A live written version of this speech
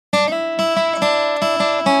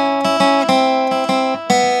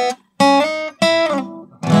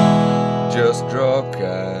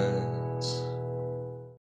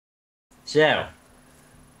Zo.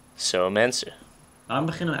 Zo mensen. Waarom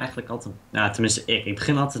beginnen we eigenlijk altijd... Nou, tenminste ik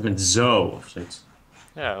begin altijd met zo of zoiets.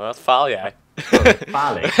 Ja, wat faal jij?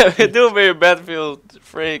 Faal ik. We doen weer Battlefield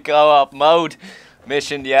 3 co-op mode.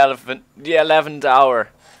 Mission the 11th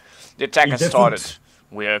hour. The attack has started.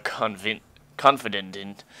 We are confident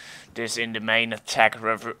in the main attack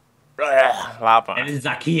laat maar. En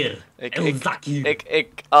Zakir.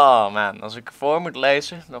 Oh man, als ik voor moet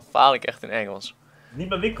lezen, dan faal ik echt in Engels. Niet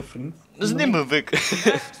mijn winkel, vriend. Dat is niet mijn wik.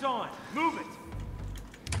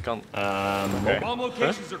 Kan.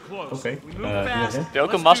 Oké. Heb je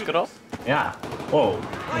ook een masker op? Ja. Wow.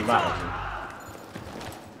 Niet waar.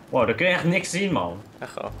 Wow, daar kun je echt niks zien, man.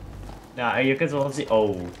 Echt wel. Ja, en je kunt wel wat zien.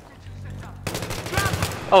 Oh.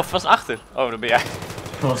 Oh, vast achter. Oh, daar ben jij.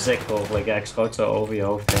 Dat was sick, mogelijk. Ja, ik schoot zo over je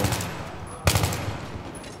hoofd heen.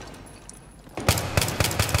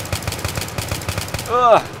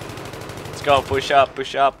 Let's go, push up,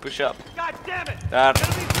 push up, push up. Daar.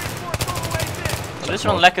 Dat is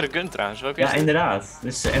wel een lekkere gun trouwens. Welke is Ja, dit? inderdaad.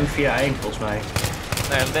 Dit is de M41 volgens mij.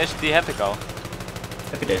 Nee, deze die heb ik al.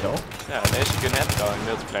 Heb je deze al? Ja, deze gun heb ik al in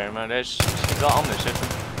multiplayer, maar deze is wel anders. Heeft een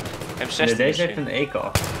M16 Nee, deze misschien. heeft een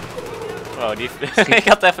ECO. Oh, die ik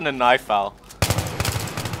had even een knife file.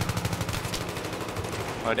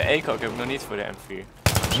 Maar de eco heb ik nog niet voor de M4.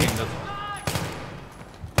 Misschien dat...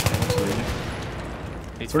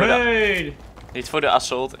 Niet voor de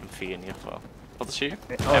assault M4 in ieder geval. Wat is hier?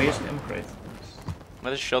 Oh, hier is een M-crate.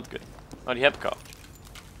 Maar dat is een shotgun. Oh, die heb ik al.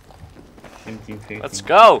 M1014. Let's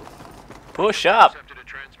go! Push up!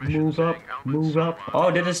 Move up, move up.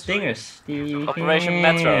 Oh, dit is dinges. Die... Operation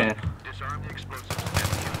Metro.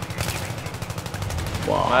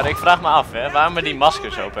 Wow. Maar ik vraag me af, hè, waarom we die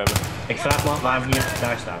maskers op hebben. Ik vraag me af waarom hier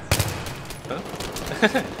daar staat. Huh?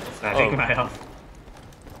 Dat vraag ik mij af.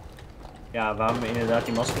 Ja, waarom we inderdaad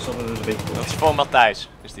die maskers op hebben is een beetje cool. Dat is voor Matthijs,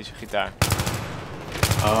 is die zijn gitaar.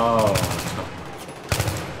 Oh,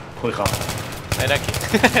 goeie grap. Nee, dank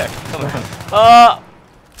je. Oh!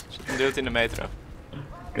 Zit een dude in de metro.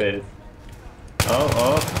 Ik weet het.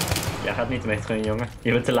 Oh. Jij gaat niet de metro in, jongen.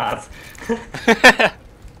 Je bent te laat.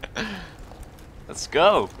 Let's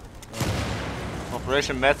go!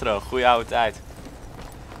 Operation Metro, goeie oude tijd.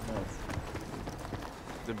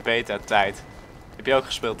 De beta tijd. Heb je ook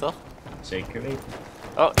gespeeld, toch? Zeker weten.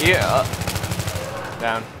 Oh, hier. Oh.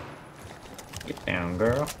 Down. Get down,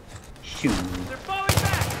 girl. Shoot.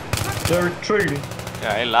 They're trailing. Ja,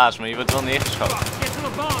 helaas, maar je wordt wel neergeschoten.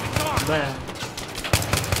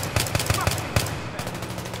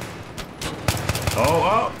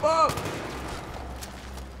 Oh.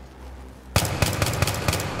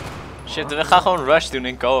 Shit, we gaan gewoon rush doen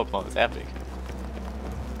in co-op mode, epic.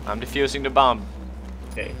 I'm defusing the bomb.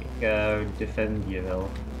 Oké, ik defend je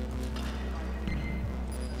wel.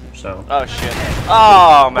 Zo. Oh shit.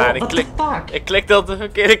 Oh man, Fuck? ik klikte op de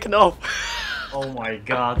verkeerde knop. Oh my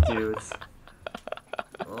god, dude.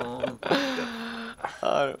 Oh.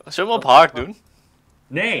 Zullen we hem op hard doen?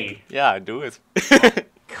 Nee. Ja, doe het.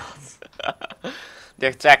 God. The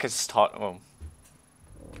attack is hard. Oh.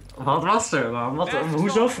 Wat was er, man?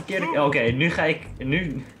 Hoezo verkeerde ik... Oké, nu ga ik...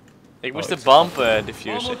 Ik moest de bomb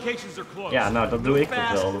diffusen. Ja, nou, dat doe ik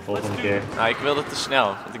toch wel de volgende keer. Nou, ik wilde te snel,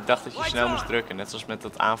 want ik dacht dat je snel moest drukken, net zoals met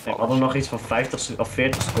dat Ik aanvallen. had hem nog iets van 50 of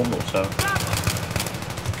 40 seconden of zo.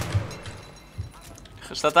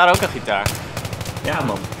 Staat daar ook een gitaar? Ja,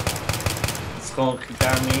 man. Het is gewoon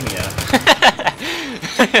Gitaarmania.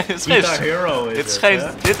 Guitar Hero is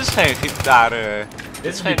dit is geen gitaar.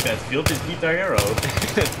 Dit is geen Battlefield, dit is Guitar Hero.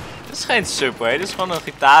 Dit is geen Subway, dit is gewoon een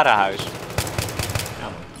gitarenhuis. Ja,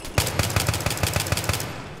 man.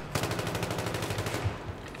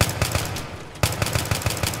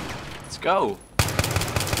 Let's go.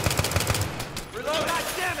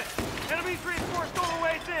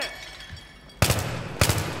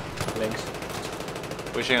 Links.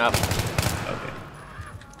 Pushing up. Oké.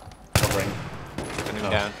 Covering. Turning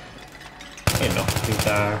Oh. down. En nog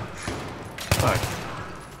Gitaar. Fuck.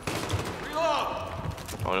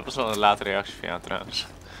 Oh, dat was wel een late reactie van jou trouwens.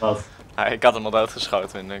 Wat? Ik had hem al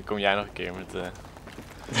doodgeschoten en dan kom jij nog een keer met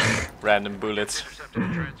random bullets.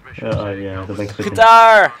 Ja, dat ben ik goed in.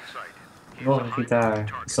 Gitaar! Nog een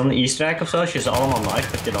gitaar. Is dat een easter egg of zo? Als je ze allemaal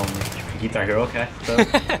knife, dat je dan Guitar Hero krijgt of zo?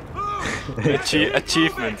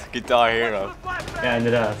 Achievement, Guitar Hero. Ja,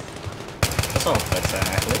 inderdaad. Dat zal wel vet zijn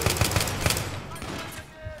eigenlijk.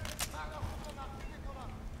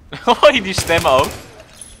 Hoi, die stemmen ook.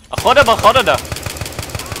 Agoda.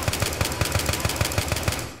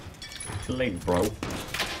 Late, bro.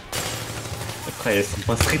 Ik ga je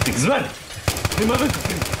van schiet ik zwaar. Nu maar ook.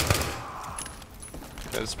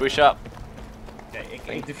 Let's push up.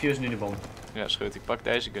 Oké, ik defuse nu de bom. Ja, is goed. Ik pak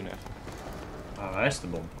deze gun even. Oh, waar is de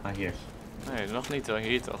bom? Ah, hier. Nee, nog niet hoor,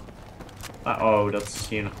 hier toch. Ah, oh, dat is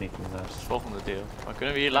hier nog niet inderdaad. Het volgende deel. Maar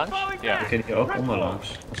kunnen we hier langs? Ja. We kunnen hier ook onderlangs.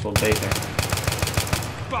 Dat is wel beter.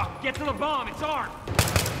 Fuck, get to the bomb, it's armed!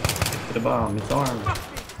 De baan, met de arm.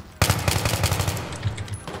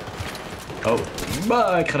 Oh,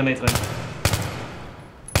 bah, ik ga er mee terug.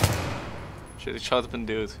 Shit, ik schoot op een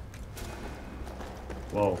dude.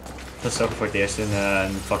 Wow, dat is ook voor het eerst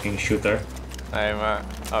een fucking shooter. Nee, maar...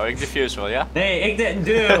 Oh, ik defuse wel, ja? Nee, ik denk,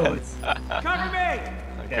 dude! Cover me!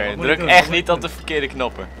 Oké, wat moet druk ik doen? echt Wat moet niet ik op doen? de verkeerde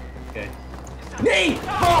knoppen. Oké. Nee!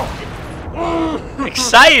 Oh! Ik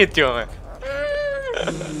zei het, jongen!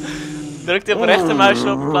 Druk je op rechtermuis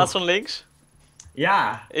op in plaats van links?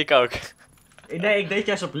 Ja! Ik ook. Nee, ik deed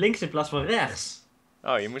juist op links in plaats van rechts.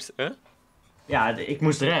 Oh, je moest... Huh? Ja, ik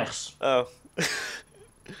moest rechts. Oh, Oh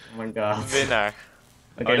my god. winnaar.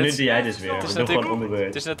 Oké, Oh, nu dit- doe jij dus weer. Het is, We doen gewoon om de natuurlijk, beurt.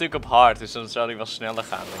 het is natuurlijk op hard, dus dan zou hij wel sneller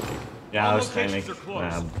gaan, denk ik. Ja, waarschijnlijk.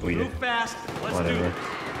 Nou, boeien. Move fast, let's do Whatever. it.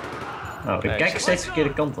 Oh, ik Nee, kijk ik- steeds de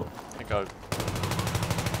verkeerde kant op. Ik ook.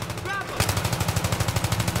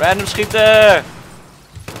 Random schieten!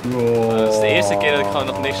 Dat is de eerste keer dat ik gewoon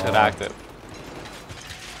nog niks geraakt heb.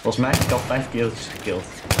 Volgens mij heb ik al 5 keeltjes gekild.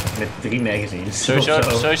 Met 3 magazines. of zo.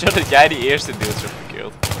 Sowieso dat jij die eerste dudes hebt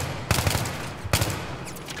gekillt.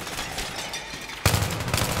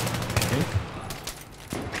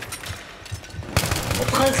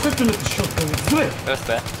 Op ga je schieten met de shotgun. Ik doe het. Best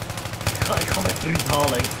hè? Ik ga mijn vriend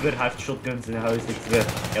halen. Ik zweer, hij heeft shotguns in huis. Ik zweer.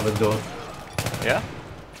 Ik heb het dood. Ja?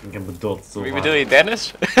 Ik heb het dood. Wie bedoel je,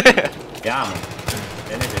 Dennis? Ja man.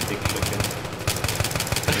 Dennis heeft dikke shotgun.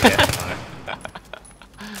 Dat is echt waar.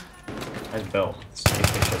 Hij is Belg. Het is een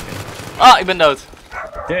dikke shotgun. Ah, ik ben dood.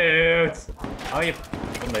 Dude! Oh, je...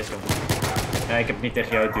 Kom deze kant. Ja, ik heb het niet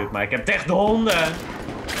tegen jou, dude, maar ik heb het tegen de honden!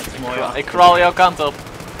 Dat is mooi. Ik crawl jouw kant op.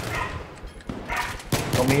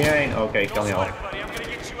 Kom hierheen. Oké, ik kan niet al. Buddy, I'm gonna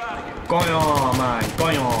get you out of here. Kom joh, man.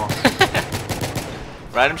 Kom joh.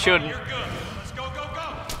 Random shooting. You're good. Let's go, go,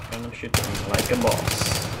 go! Random shooting like a boss.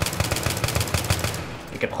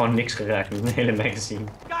 Ik heb gewoon niks geraakt met mijn hele magazine.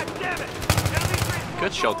 God damn it! Enemy reinforcements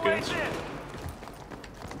Good shotguns. on the way in.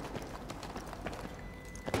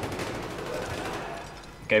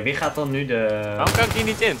 Oké, wie gaat dan nu de... Waarom kan ik die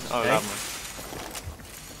niet in? Oh, Nee. laat maar.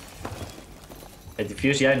 Het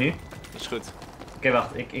diffuse jij nu? Dat is goed. Oké, wacht.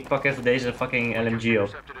 Ik pak even deze fucking LMG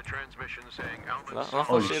op. Wacht Holy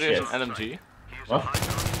wel serieus shit. een LMG. Wat? Dat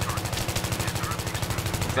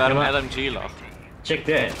daar Ja, maar- een LMG lag. Check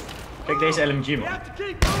dit. Kijk deze LMG, You man. have to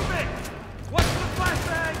keep moving! Watch the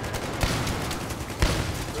flashbang!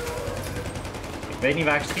 Ik weet niet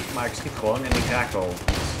waar ik schiet, maar ik schiet gewoon en ik raak wel iets,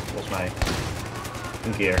 volgens mij.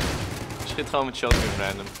 Een keer. Schiet gewoon met shotgun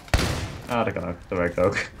random. Ah, dat kan ook. Dat werkt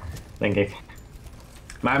ook. Denk ik.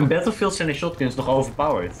 Maar in Battlefield zijn de shotguns nog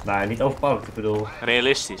overpowered. Nou, niet overpowered, ik bedoel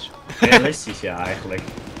Realistisch. realistisch, ja, eigenlijk.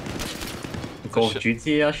 In Call of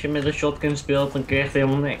Duty, als je met een shotgun speelt, dan kun je echt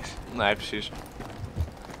helemaal niks. Nee, precies.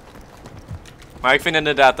 Maar ik vind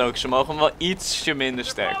inderdaad ook, ze mogen hem wel ietsje minder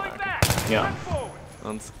sterk Falling maken. back! Ja. Run forward!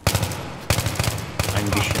 Want...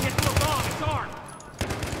 Ambition. Get to the bomb, it's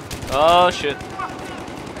armed! Oh shit.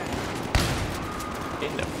 In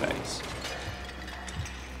the face.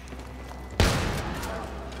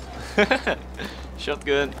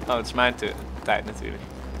 Shotgun. Oh, het is mijn tijd natuurlijk.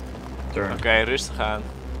 Turn. Oké, rustig aan.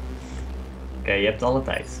 Oké, je hebt alle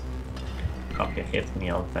tijd. Grapje, je hebt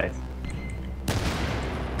niet alle tijd.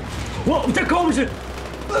 Wow, daar komen ze!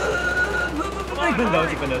 Ik ben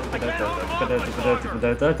dood, ik ben dood, ik ben dood, ik ben dood, ik ben dood, ik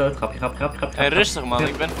ben dood, dood. Grapje, grapje, grapje, grapje. Hey, rustig man,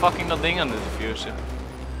 ik ben fucking dat ding aan het diffusen.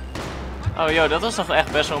 Oh joh, dat was toch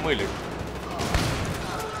echt best wel moeilijk.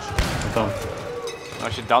 Wat dan?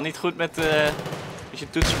 Als je dan niet goed met als je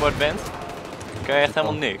toetsenbord bent, dan kan je echt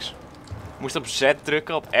helemaal niks. Je moest op Z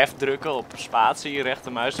drukken, op F drukken, op spatie, je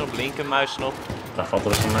rechtermuisknop, linkermuisknop. Dat valt er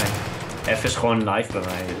dus van mij. F is gewoon live bij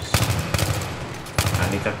mij, dus...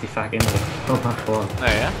 Nou, niet dat ik die vaak indruk. Maar gewoon.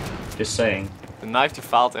 Nee hè? Just saying. De knife die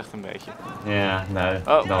faalt echt een beetje. Ja, nou,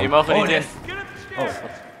 Oh, dan. hier mogen we niet een in. F... Oh, what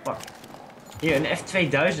the fuck. Hier, een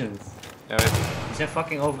F2000. Ja, weet ik. Die zijn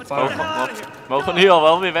fucking overpowered. Mogen we nu al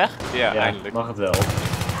wel weer weg? Ja, Ja, eindelijk. mag het wel.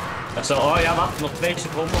 Echt zo, oh ja, wacht, nog 2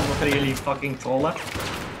 seconden, omdat gaan jullie fucking trollen.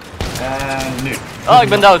 Nu. Oh, ik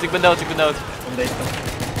ben dood, ik ben dood, ik ben dood. Om deze kant.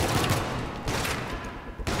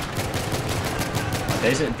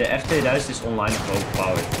 De F2000 is online nog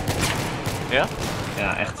overpowered. Ja?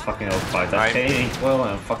 Ja, echt fucking overpowered. Hij heeft geen recoil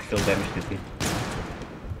en fucking veel damage doet hij.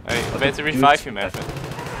 Hey, Wat beter doet- revive hem even.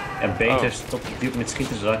 En beter Oh. stop je dude met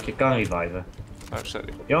schieten zodat je kan reviven. Oh,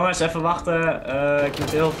 sorry. Jongens, even wachten. Ik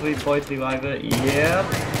moet heel veel point reviven. Yep.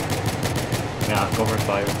 Ja, cover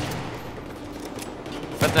reviven.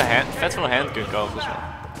 Vet vet veel handgun kogels, man.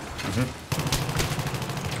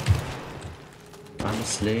 I'm a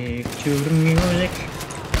slave to the music.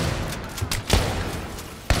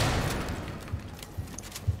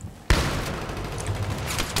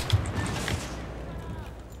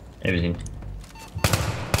 Even zien.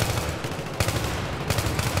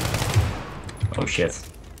 Oh shit.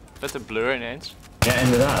 Met de blur ineens. Ja,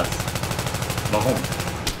 inderdaad. Waarom?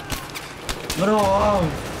 Waarom?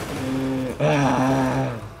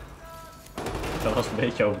 Dat was een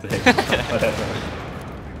beetje overdreven. Whatever.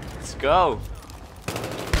 Let's go.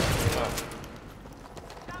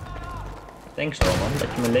 Thanks wel man, dat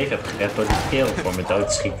je mijn leven hebt gered door die keel voor me dood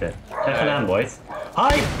te schieten. Graag gedaan, Boyd.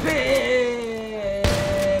 Hi,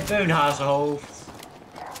 beunhazenhoofd.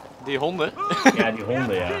 Die honden? Ja, die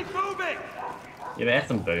honden, ja. Keep moving! Je bent echt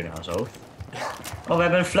een beunhazenhoofd. Oh, we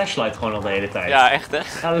hebben een flashlight gewoon al de hele tijd. Ja, echt hè?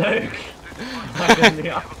 Ja, leuk. Waar kan je nu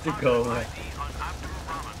achter komen?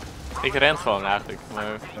 Ik ren gewoon eigenlijk, maar...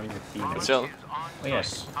 Hetzelfde. Oh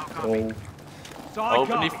yes. Oh.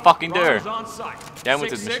 Open die fucking deur. Jij moet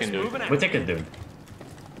het misschien doen. Moet ik het doen?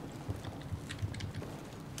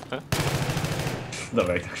 Huh? Dat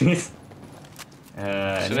werkt ook niet.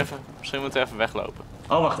 Misschien moeten we even weglopen.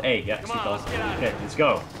 Oh, wacht, ja, ik zie het al. Oké, let's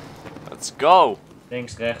go. Let's go!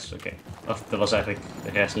 Links, rechts, oké. Wacht, dat was eigenlijk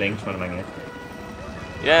rechts, links, maar dat maakt niet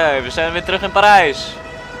uit. Yay, we zijn weer terug in Parijs!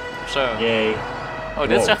 Ofzo. Jee. Oh,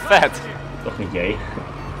 dit is echt vet. Toch niet jee.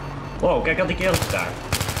 Wow, kijk aan die kerels daar.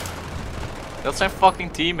 Dat zijn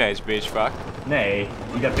fucking teammates, bitch, fuck. Nee,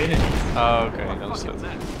 die daar binnen niet. Oh, oké, dan is dat.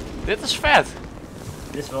 Dit is vet!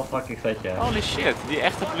 Dit is wel fucking vet, ja. Holy shit, die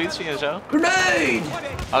echte politie en zo. Grenade!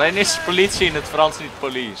 Alleen is politie in het Frans niet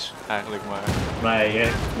police, eigenlijk maar. Nee,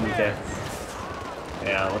 niet echt.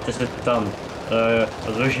 Ja, wat is het dan?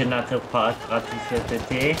 Rouge Natal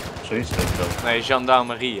Pratique, zoiets weet ik wel. Nee,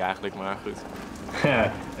 gendarmerie eigenlijk, maar goed.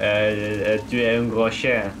 Tu es un gros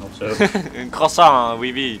chien, of zo. Un croissant,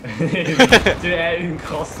 oui oui. Tu es un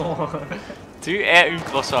croissant. Tu es un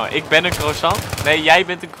croissant. Ik ben een croissant? Nee, jij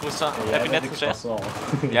bent een croissant. Ja, heb je net gezegd?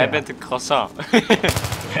 Jij Ja. bent een croissant.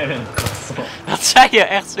 Jij bent een croissant. Dat zei je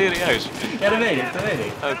echt serieus. Ja, dat weet ik, dat weet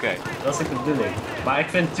ik. Oké. Dat is ook de bedoeling. Maar ik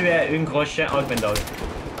vind tu es un gros chien. Oh, ik ben dood.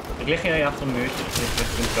 Ik lig hier achter een muurtje, dus ik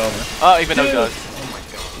terug kunt komen. Oh, ik ben ook dood.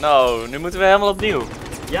 Nou, nu moeten we helemaal opnieuw.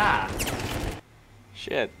 Ja!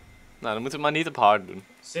 Shit. Nou, dan moeten we maar niet op hard doen.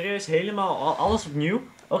 Serieus, helemaal alles opnieuw?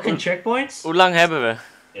 Ook geen checkpoints? Hoe lang hebben we?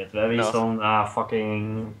 We hebben iets van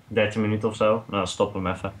fucking 13 minuten of zo. Nou, stop hem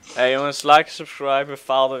even. Hey jongens, like en subscribe. We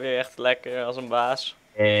faalden weer echt lekker als een baas.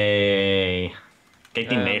 Hey. Kijk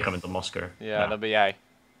die neger met een masker. Ja, dat ben jij.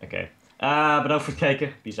 Oké. Bedankt voor het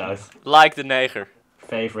kijken. Peace out. Like de neger.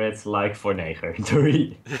 Favorite, like voor neger.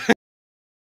 Doei.